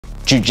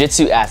Jiu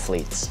Jitsu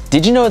athletes.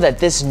 Did you know that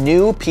this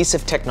new piece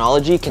of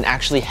technology can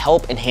actually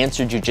help enhance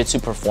your Jiu Jitsu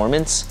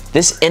performance?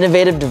 This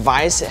innovative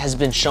device has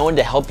been shown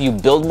to help you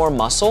build more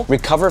muscle,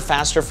 recover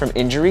faster from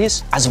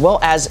injuries, as well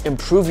as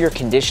improve your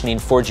conditioning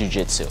for Jiu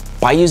Jitsu.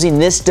 By using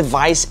this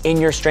device in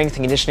your strength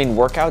and conditioning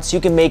workouts, you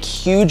can make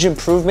huge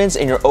improvements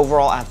in your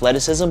overall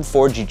athleticism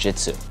for Jiu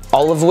Jitsu.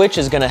 All of which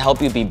is going to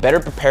help you be better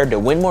prepared to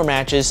win more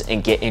matches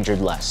and get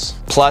injured less.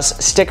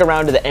 Plus, stick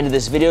around to the end of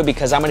this video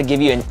because I'm going to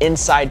give you an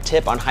inside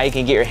tip on how you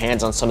can get your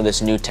hands on some of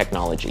this new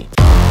technology.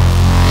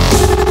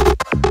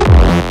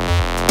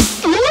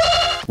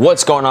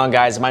 What's going on,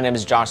 guys? My name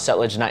is Josh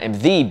Settlage and I am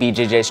the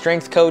BJJ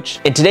strength coach.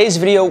 In today's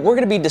video, we're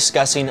going to be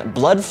discussing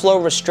blood flow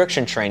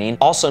restriction training,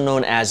 also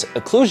known as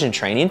occlusion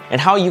training,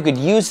 and how you could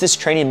use this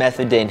training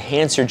method to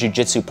enhance your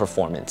jiu-jitsu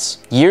performance.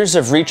 Years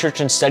of research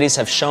and studies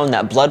have shown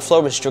that blood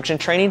flow restriction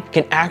training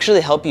can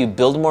actually help you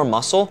build more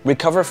muscle,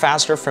 recover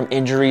faster from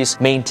injuries,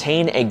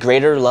 maintain a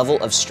greater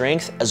level of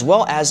strength, as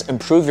well as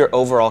improve your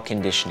overall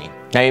conditioning.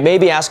 Now you may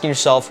be asking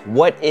yourself,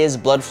 what is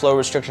blood flow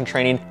restriction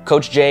training?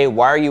 Coach Jay,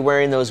 why are you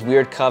wearing those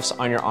weird cuffs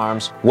on your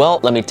arms? Well,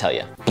 let me tell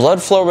you. Blood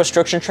flow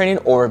restriction training,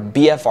 or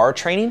BFR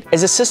training,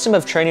 is a system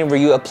of training where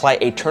you apply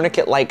a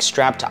tourniquet-like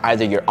strap to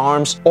either your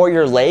arms or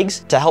your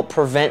legs to help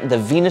prevent the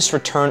venous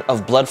return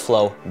of blood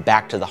flow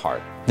back to the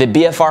heart. The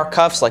BFR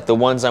cuffs, like the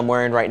ones I'm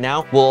wearing right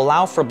now, will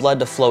allow for blood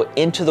to flow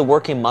into the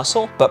working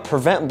muscle, but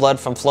prevent blood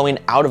from flowing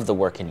out of the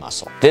working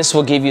muscle. This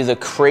will give you the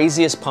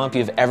craziest pump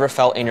you've ever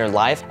felt in your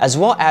life, as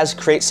well as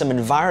create some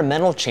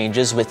environmental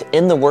changes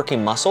within the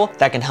working muscle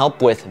that can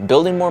help with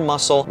building more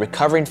muscle,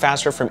 recovering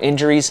faster from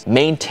injuries,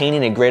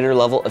 maintaining a greater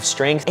level of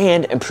strength,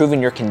 and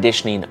improving your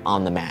conditioning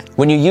on the mat.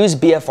 When you use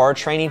BFR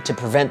training to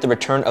prevent the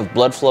return of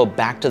blood flow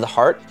back to the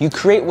heart, you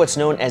create what's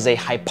known as a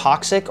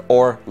hypoxic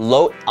or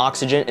low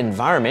oxygen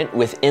environment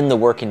within the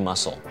working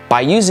muscle. By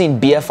using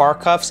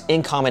BFR cuffs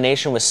in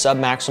combination with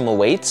submaximal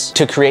weights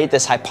to create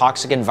this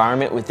hypoxic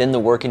environment within the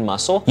working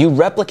muscle, you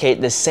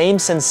replicate the same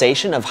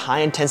sensation of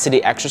high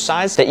intensity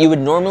exercise that you would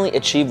normally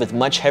achieve with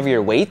much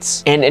heavier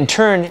weights, and in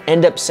turn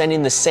end up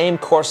sending the same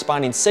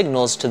corresponding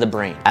signals to the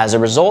brain. As a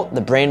result,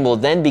 the brain will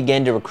then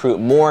begin to recruit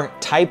more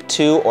type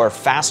 2 or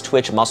fast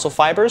twitch muscle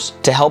fibers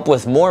to help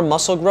with more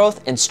muscle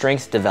growth and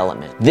strength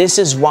development. This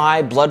is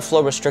why blood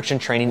flow restriction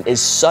training is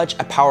such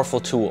a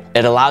powerful tool.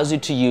 It allows you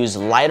to use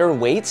lighter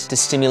weights to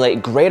stimulate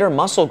greater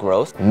muscle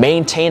growth,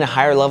 maintain a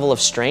higher level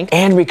of strength,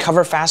 and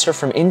recover faster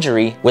from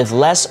injury with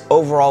less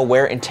overall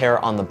wear and tear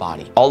on the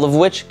body. All of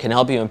which can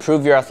help you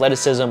improve your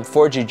athleticism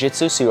for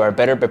jiu-jitsu so you are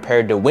better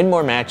prepared to win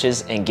more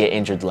matches and get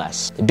injured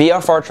less. The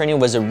BFR training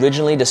was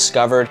originally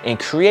discovered and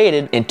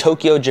created in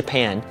Tokyo,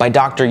 Japan by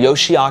Dr.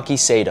 Yoshiaki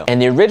Sato,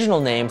 and the original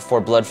name for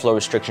blood flow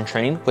restriction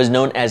training was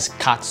known as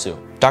Katsu.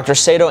 Dr.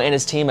 Sato and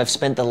his team have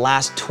spent the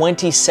last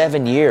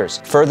 27 years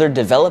further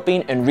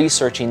developing and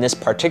researching this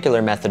particular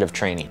method of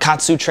training.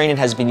 Katsu training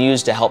has been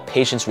used to help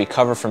patients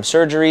recover from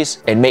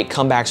surgeries and make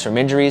comebacks from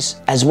injuries,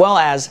 as well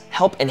as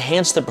help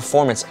enhance the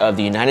performance of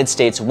the United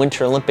States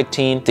Winter Olympic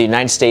Team, the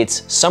United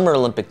States Summer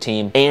Olympic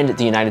Team, and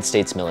the United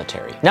States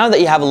military. Now that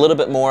you have a little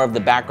bit more of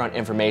the background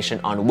information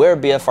on where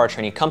BFR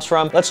training comes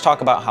from, let's talk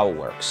about how it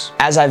works.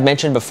 As I've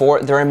mentioned before,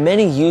 there are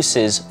many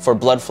uses for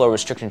blood flow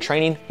restriction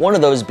training, one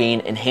of those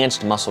being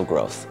enhanced muscle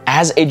growth.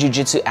 As a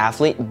jiu-jitsu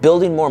athlete,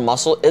 building more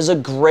muscle is a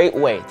great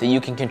way that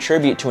you can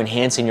contribute to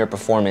enhancing your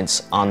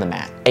performance on the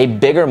mat. A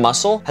bigger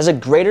muscle has a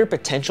greater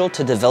potential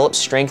to develop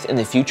strength in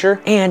the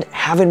future, and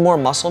having more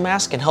muscle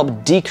mass can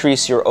help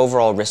decrease your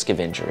overall risk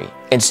of injury.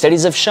 And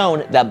studies have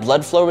shown that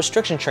blood flow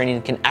restriction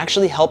training can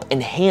actually help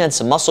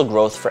enhance muscle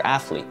growth for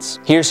athletes.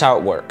 Here's how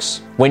it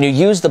works. When you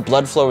use the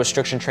blood flow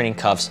restriction training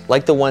cuffs,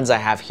 like the ones I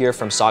have here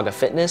from Saga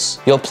Fitness,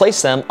 you'll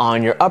place them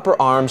on your upper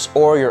arms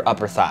or your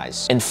upper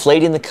thighs.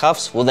 Inflating the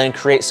cuffs will then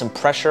create some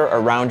pressure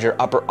around your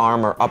upper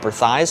arm or upper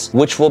thighs,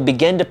 which will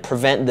begin to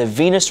prevent the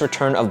venous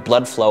return of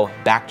blood flow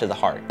back to the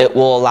heart. It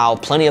will allow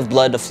plenty of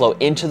blood to flow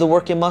into the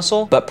working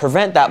muscle, but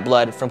prevent that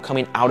blood from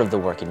coming out of the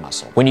working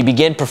muscle. When you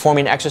begin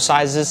performing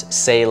exercises,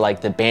 say like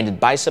the banded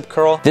bicep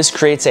curl, this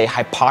creates a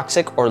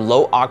hypoxic or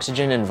low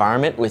oxygen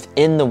environment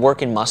within the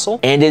working muscle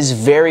and is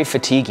very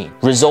fatiguing,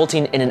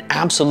 resulting in an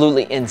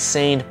absolutely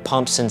insane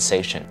pump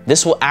sensation.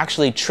 This will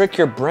actually trick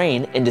your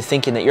brain into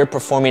thinking that you're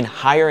performing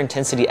higher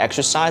intensity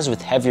exercise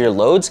with heavier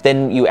loads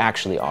than you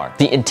actually are.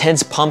 The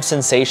intense pump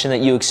sensation that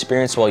you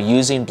experience while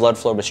using blood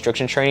flow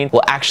restriction training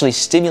will actually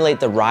stimulate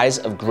the rise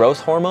of growth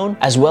hormone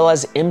as well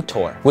as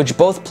mTOR, which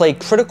both play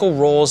critical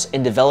roles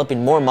in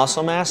developing more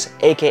muscle mass,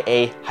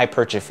 aka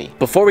hypertrophy.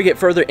 Before we get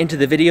further into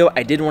the video,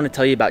 I did want to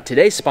tell you about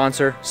today's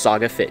sponsor,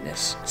 Saga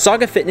Fitness.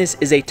 Saga Fitness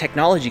is a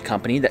technology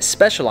company that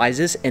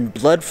specializes in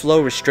blood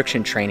flow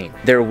restriction training.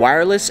 Their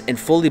wireless and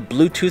fully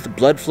Bluetooth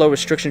blood flow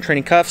restriction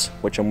training cuffs,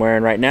 which I'm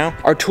wearing right now,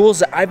 are tools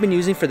that I've been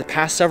using for the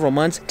past several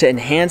months to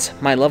enhance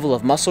my level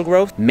of muscle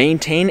growth,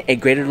 maintain a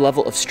greater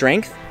level of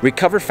strength,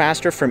 recover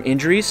faster from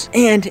injuries,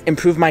 and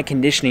improve my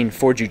conditioning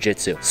for Jiu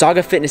Jitsu.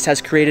 Saga Fitness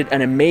has created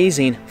an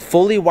amazing,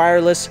 fully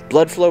wireless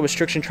blood flow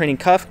restriction training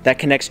cuff that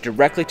connects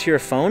directly to your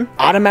phone,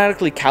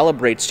 automatically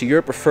calibrates to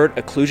your preferred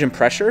occlusion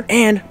pressure,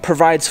 and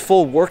provides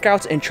full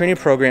workouts and training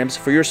programs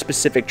for your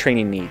specific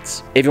training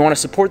needs. If you want to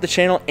support the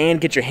channel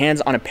and get your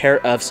hands on a pair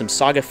of some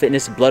Saga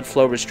Fitness blood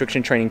flow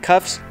restriction training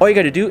cuffs, all you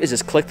got to do is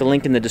just click the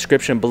link in the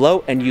description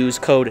below and use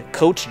code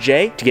COACHJ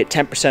to get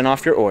 10%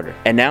 off your order.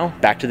 And now,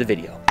 back to the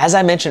video. As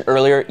I mentioned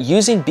earlier,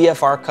 using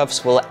BFR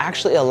cuffs will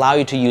actually allow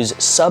you to use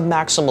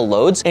submaximal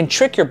loads and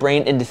trick your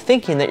brain into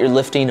thinking that you're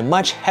lifting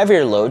much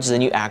heavier loads than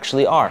you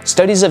actually are.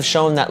 Studies have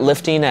shown that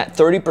lifting at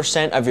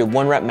 30% of your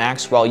 1 rep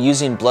max while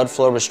using blood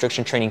flow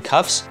restriction training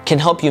cuffs can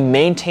help you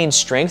maintain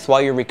strength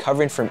while you're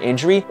recovering from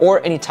injury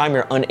or anytime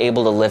you're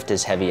unable to lift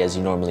as heavy as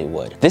you normally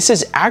would. This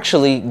is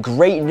actually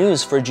great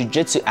news for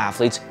jiu-jitsu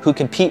athletes who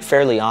compete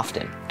fairly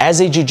often. As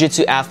a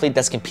jiu-jitsu athlete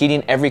that's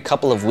competing every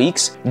couple of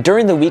weeks,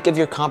 during the week of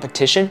your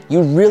competition,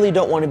 you really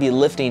don't want to be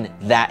lifting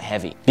that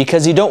heavy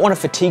because you don't want to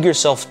fatigue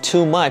yourself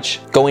too much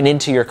going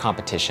into your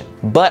competition.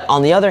 But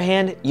on the other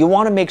hand, you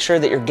want to make sure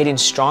that you're getting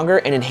stronger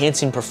and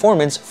enhancing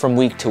performance from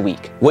week to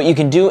week. What you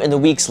can do in the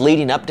weeks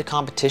leading up to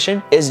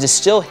competition is to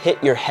still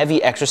hit your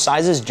heavy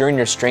exercises during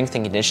your strength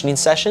and conditioning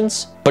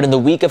sessions, but in the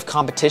week of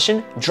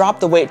competition, drop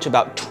the weight to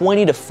about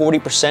 20 to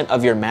 40%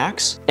 of your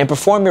max and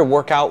perform your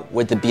workout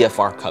with the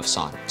BFR cuffs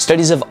on.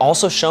 Studies have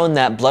also shown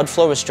that blood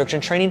flow restriction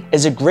training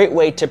is a great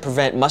way to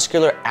prevent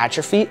muscular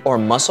atrophy or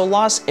muscle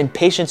loss in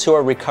patients who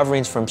are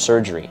recovering from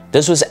surgery.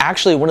 This was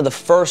actually one of the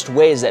first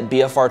ways that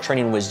BFR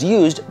training was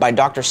used by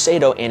Dr.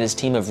 Sato and his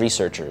team of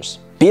researchers.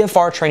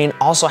 BFR training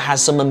also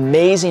has some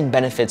amazing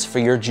benefits for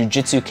your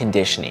jiu-jitsu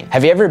conditioning.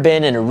 Have you ever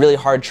been in a really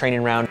hard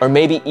training round or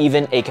maybe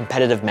even a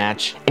competitive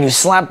match and you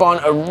slap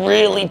on a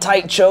really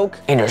tight choke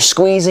and you're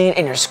squeezing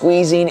and you're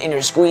squeezing and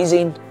you're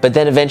squeezing, but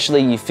then eventually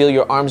you feel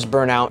your arms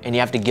burn out and you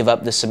have to give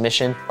up the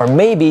submission? Or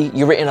maybe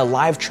you were in a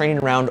live training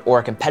round or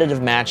a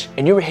competitive match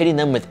and you were hitting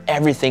them with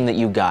everything that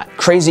you got.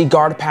 Crazy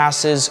guard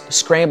passes,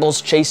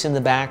 scrambles chasing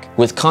the back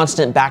with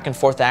constant back and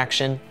forth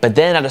action, but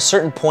then at a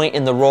certain point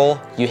in the roll,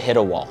 you hit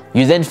a wall.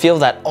 You then feel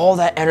that all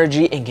that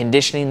energy and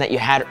conditioning that you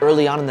had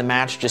early on in the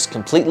match just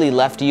completely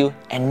left you,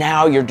 and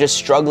now you're just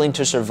struggling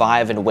to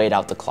survive and wait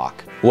out the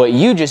clock. What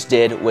you just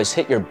did was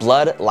hit your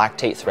blood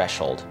lactate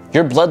threshold.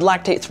 Your blood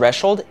lactate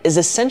threshold is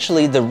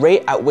essentially the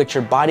rate at which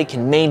your body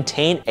can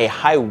maintain a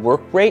high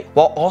work rate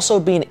while also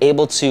being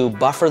able to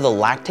buffer the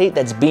lactate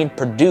that's being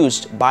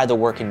produced by the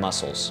working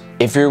muscles.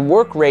 If your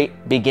work rate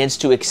begins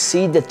to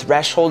exceed the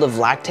threshold of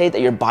lactate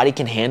that your body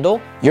can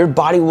handle, your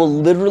body will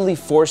literally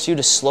force you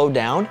to slow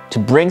down to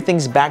bring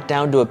things back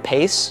down to a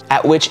pace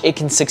at which it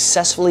can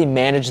successfully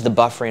manage the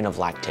buffering of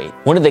lactate.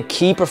 One of the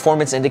key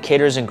performance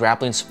indicators in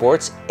grappling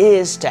sports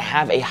is to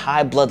have a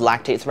high blood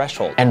lactate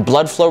threshold, and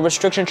blood flow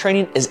restriction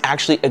training is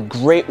actually a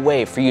great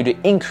way for you to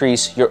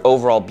increase your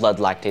overall blood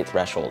lactate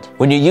threshold.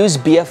 When you use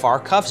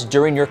BFR cuffs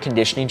during your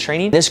conditioning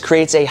training, this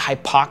creates a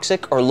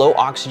hypoxic or low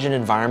oxygen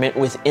environment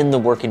within the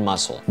working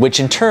muscle, which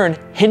in turn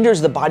hinders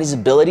the body's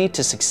ability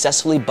to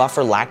successfully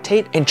buffer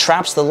lactate and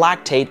traps the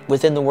lactate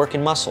within the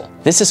working muscle.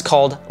 This is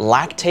called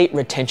lactate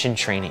retention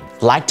training.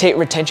 Lactate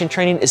retention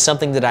training is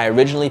something that I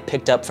originally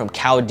picked up from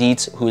Cal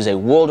Dietz, who is a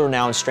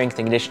world-renowned strength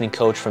and conditioning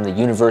coach from the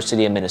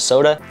University of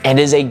Minnesota, and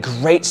is a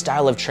great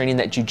style of training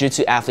that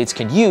jiu-jitsu athletes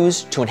can use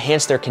to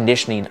enhance their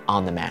conditioning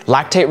on the mat.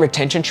 Lactate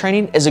retention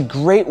training is a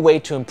great way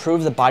to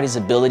improve the body's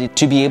ability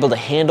to be able to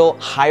handle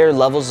higher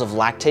levels of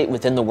lactate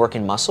within the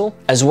working muscle,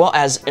 as well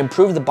as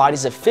improve the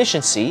body's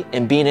efficiency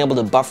in being able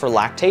to buffer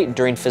lactate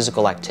during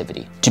physical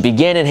activity. To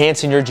begin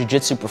enhancing your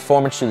jiu-jitsu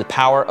performance through the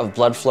power of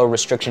blood flow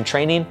restriction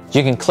training,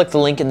 you can click the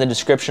link in the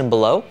description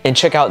below and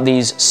check out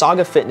these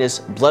Saga Fitness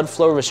blood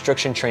flow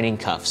restriction training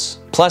cuffs.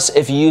 Plus,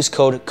 if you use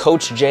code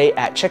COACHJ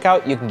at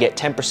checkout, you can get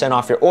 10%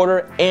 off your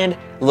order, and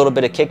a little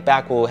bit of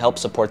kickback will help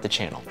support the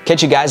channel.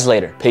 Catch you guys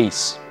later.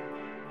 Peace.